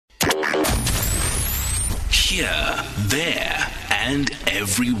Here, there, and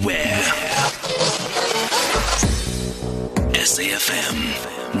everywhere. SAFM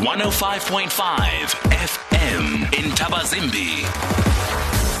 105.5 FM in Tabazimbi.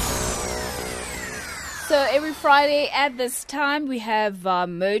 So every Friday at this time, we have our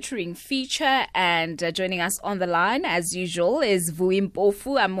motoring feature, and joining us on the line, as usual, is Vuyi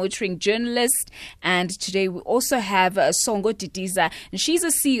Mpofu, a motoring journalist. And today we also have Songo Didiza, and she's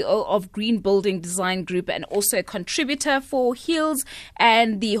a CEO of Green Building Design Group and also a contributor for Heels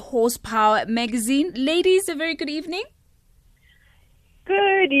and the Horsepower magazine. Ladies, a very good evening.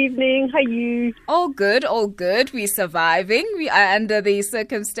 Good evening. How are you? All good, all good. We're surviving. We are under the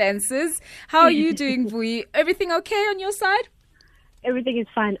circumstances. How are you doing, Vuyi? Everything okay on your side? Everything is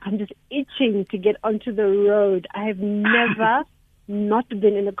fine. I'm just itching to get onto the road. I have never not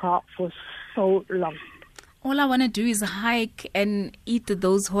been in a car for so long. All I want to do is hike and eat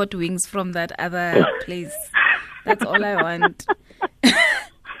those hot wings from that other place. That's all I want.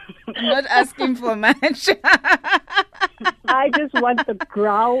 I'm not asking for much. I just want the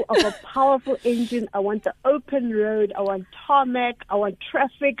growl of a powerful engine. I want the open road. I want tarmac. I want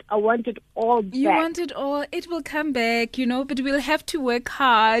traffic. I want it all back. You want it all. It will come back, but we'll have to work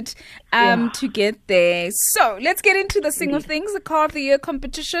hard to get there. So let's get into the swing of things, the Car of the Year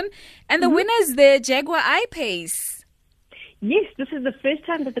competition. And the winner is the Jaguar I-Pace. Yes, this is the first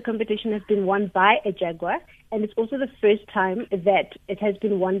time that the competition has been won by a Jaguar. And it's also the first time that it has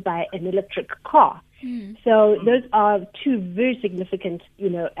been won by an electric car. So those are two very significant,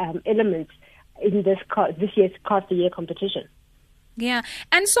 elements in this year's Car of the Year competition. Yeah.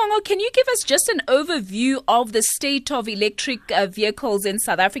 And Songo, can you give us just an overview of the state of electric vehicles in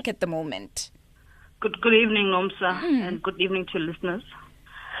South Africa at the moment? Good evening, Nomsa, and good evening to listeners.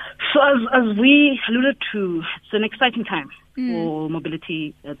 So as we alluded to, it's an exciting time for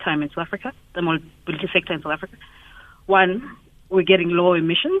mobility time in South Africa, the mobility sector in South Africa. One, we're getting low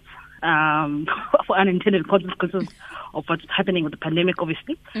emissions for unintended consequences of what's happening with the pandemic,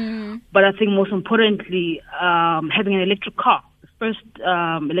 obviously. But I think most importantly, having an electric car, the first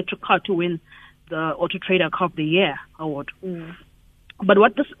electric car to win the Auto Trader Car of the Year award. But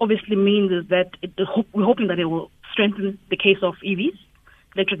what this obviously means is that we're hoping that it will strengthen the case of EVs,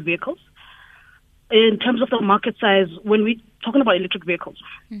 electric vehicles. In terms of the market size, when we're talking about electric vehicles,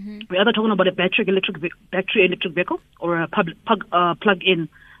 we're either talking about a battery electric vehicle or a plug-in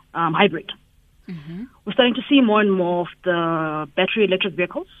hybrid. We're starting to see more and more of the battery electric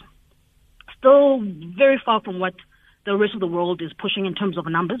vehicles. Still very far from what the rest of the world is pushing in terms of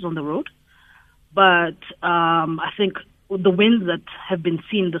numbers on the road. But I think the wins that have been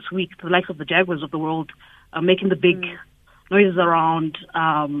seen this week, the likes of the Jaguars of the world, are making the big noises around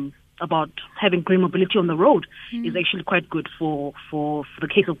about having green mobility on the road is actually quite good for the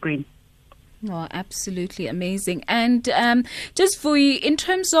case of green. Oh, absolutely amazing. And just for you, in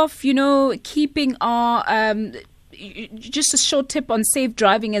terms of, keeping our, just a short tip on safe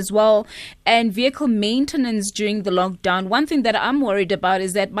driving as well and vehicle maintenance during the lockdown. One thing that I'm worried about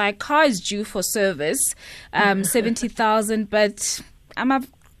is that my car is due for service, 70,000, but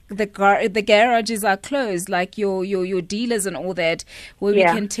the garages are closed, like your dealers and all that, where we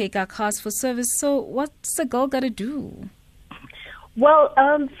can take our cars for service. So what's the girl got to do? Well,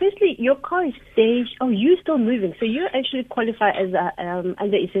 firstly, your car is staged. Oh, you're still moving, so you actually qualify as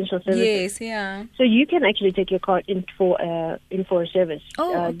under essential services. Yes, yeah. So you can actually take your car in for a service.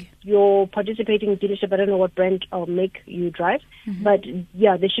 Oh, okay. Your participating dealership, I don't know what brand or make you drive, but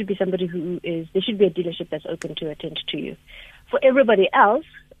yeah, there should be there should be a dealership that's open to attend to you. For everybody else,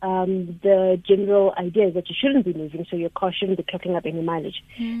 the general idea is that you shouldn't be moving, so your car shouldn't be clocking up any mileage.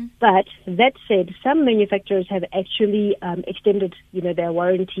 But that said, some manufacturers have actually extended, their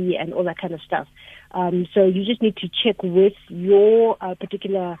warranty and all that kind of stuff. So you just need to check with your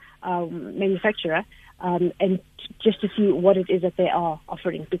particular manufacturer and just to see what it is that they are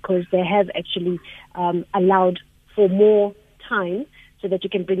offering, because they have actually allowed for more time so that you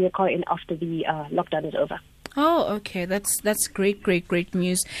can bring your car in after the lockdown is over. Oh, okay. That's great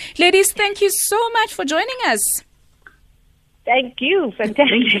news. Ladies, thank you so much for joining us. Thank you.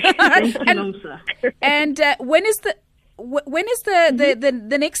 Fantastic. And when is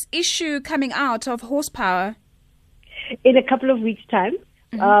the next issue coming out of Horsepower? In a couple of weeks' time.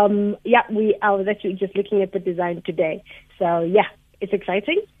 I was actually just looking at the design today. So yeah, it's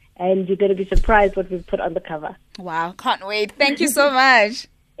exciting, and you're going to be surprised what we've put on the cover. Wow, can't wait. Thank you so much.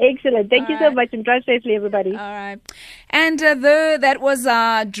 Excellent. Thank you so right. much, and drive safely, everybody. All right. And that was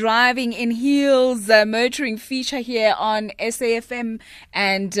our Driving in Heels motoring feature here on SAFM.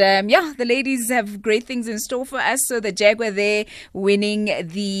 And the ladies have great things in store for us. So the Jaguar there winning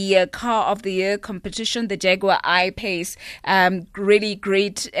the Car of the Year competition, the Jaguar I-Pace. Really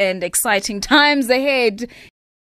great and exciting times ahead